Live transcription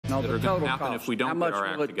No, that the are going total to happen cost. if we don't How get much our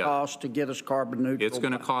act will it together. cost to get us carbon neutral? It's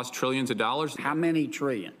going to cost trillions of dollars. How many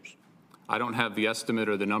trillions? I don't have the estimate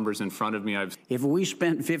or the numbers in front of me. If we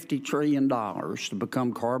spent $50 trillion to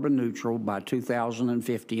become carbon neutral by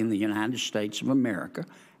 2050 in the United States of America,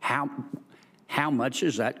 how much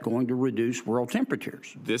is that going to reduce world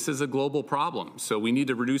temperatures? This is a global problem, so we need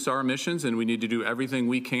to reduce our emissions, and we need to do everything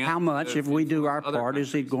we can. How much, if we do our part,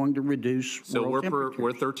 is it going to reduce world temperatures? So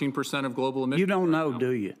we're 13% of global emissions. You don't know,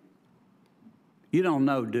 do you? You don't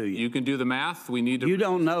know, do you? You can do the math. We need to. You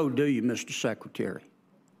don't know, do you, Mr. Secretary?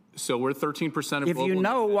 So we're 13% of global emissions. If you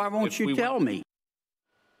know, why won't you tell me?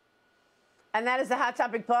 And that is the Hot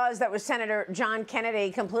Topic Buzz. That was Senator John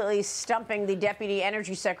Kennedy completely stumping the Deputy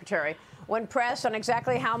Energy Secretary when pressed on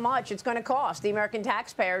exactly how much it's going to cost the American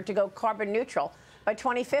taxpayer to go carbon neutral by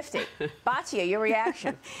 2050. Batya, your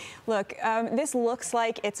reaction? Look, this looks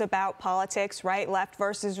like it's about politics, right? Left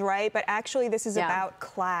versus right, but actually this is about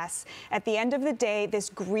class. At the end of the day, this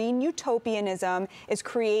green utopianism is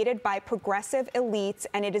created by progressive elites,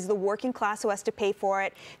 and it is the working class who has to pay for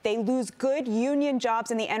it. They lose good union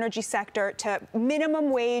jobs in the energy sector to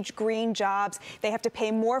minimum wage green jobs. They have to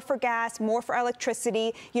pay more for gas, more for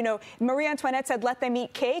electricity. You know, Marie Antoinette said, let them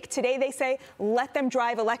eat cake. Today they say, let them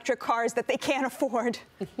drive electric cars that they can't afford.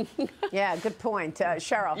 Yeah, good point.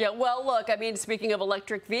 Cheryl. Yeah, well, look, I mean, speaking of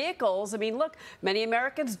electric vehicles, I mean, look, many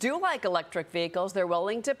Americans do like electric vehicles. They're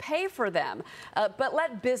willing to pay for them. But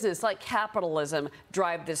let business, like capitalism,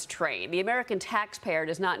 drive this train. The American taxpayer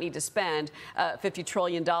does not need to spend $50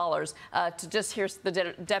 trillion to just hear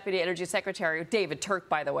the Deputy Energy Secretary, David Turk,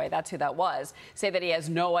 by the way, that's who that was, say that he has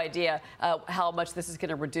no idea how much this is going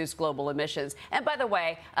to reduce global emissions. And by the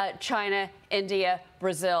way, China, India,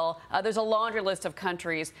 Brazil, there's a laundry list of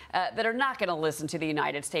countries that are not going to listen to the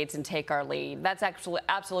United States and take our lead. That's actually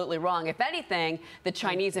absolutely wrong. If anything, the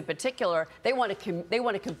Chinese in particular, they want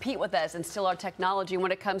to compete with us and steal our technology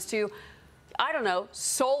when it comes to, I don't know,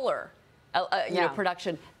 solar.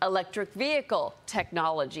 Production, electric vehicle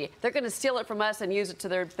technology. They're going to steal it from us and use it to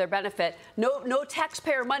their benefit. No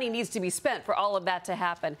taxpayer money needs to be spent for all of that to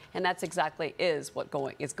happen, and that's exactly is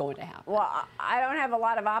going to happen. Well, I don't have a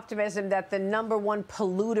lot of optimism that the #1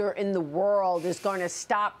 polluter in the world is going to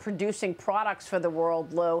stop producing products for the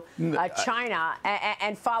world, Lou, China,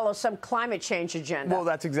 and follow some climate change agenda. Well,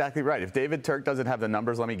 that's exactly right. If David Turk doesn't have the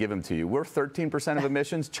numbers, let me give them to you. We're 13% of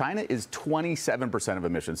emissions. China is 27% of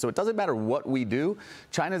emissions. So it doesn't matter what we do.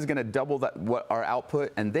 China's going to double our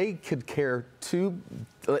output, and they could care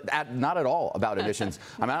not at all about emissions.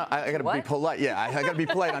 I got to be polite. Yeah, I got to be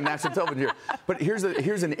polite on national television here. But here's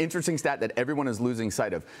an interesting stat that everyone is losing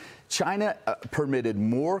sight of. China permitted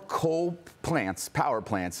more coal plants, power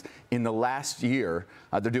plants, in the last year.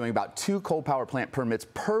 They're doing about 2 coal power plant permits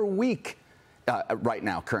per week. Right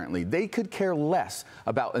now, currently. They could care less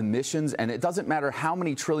about emissions, and it doesn't matter how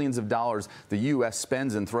many trillions of dollars the U.S.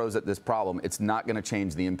 spends and throws at this problem. It's not going to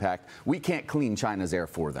change the impact. We can't clean China's air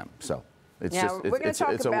for them. So it's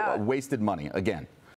a wasted money again.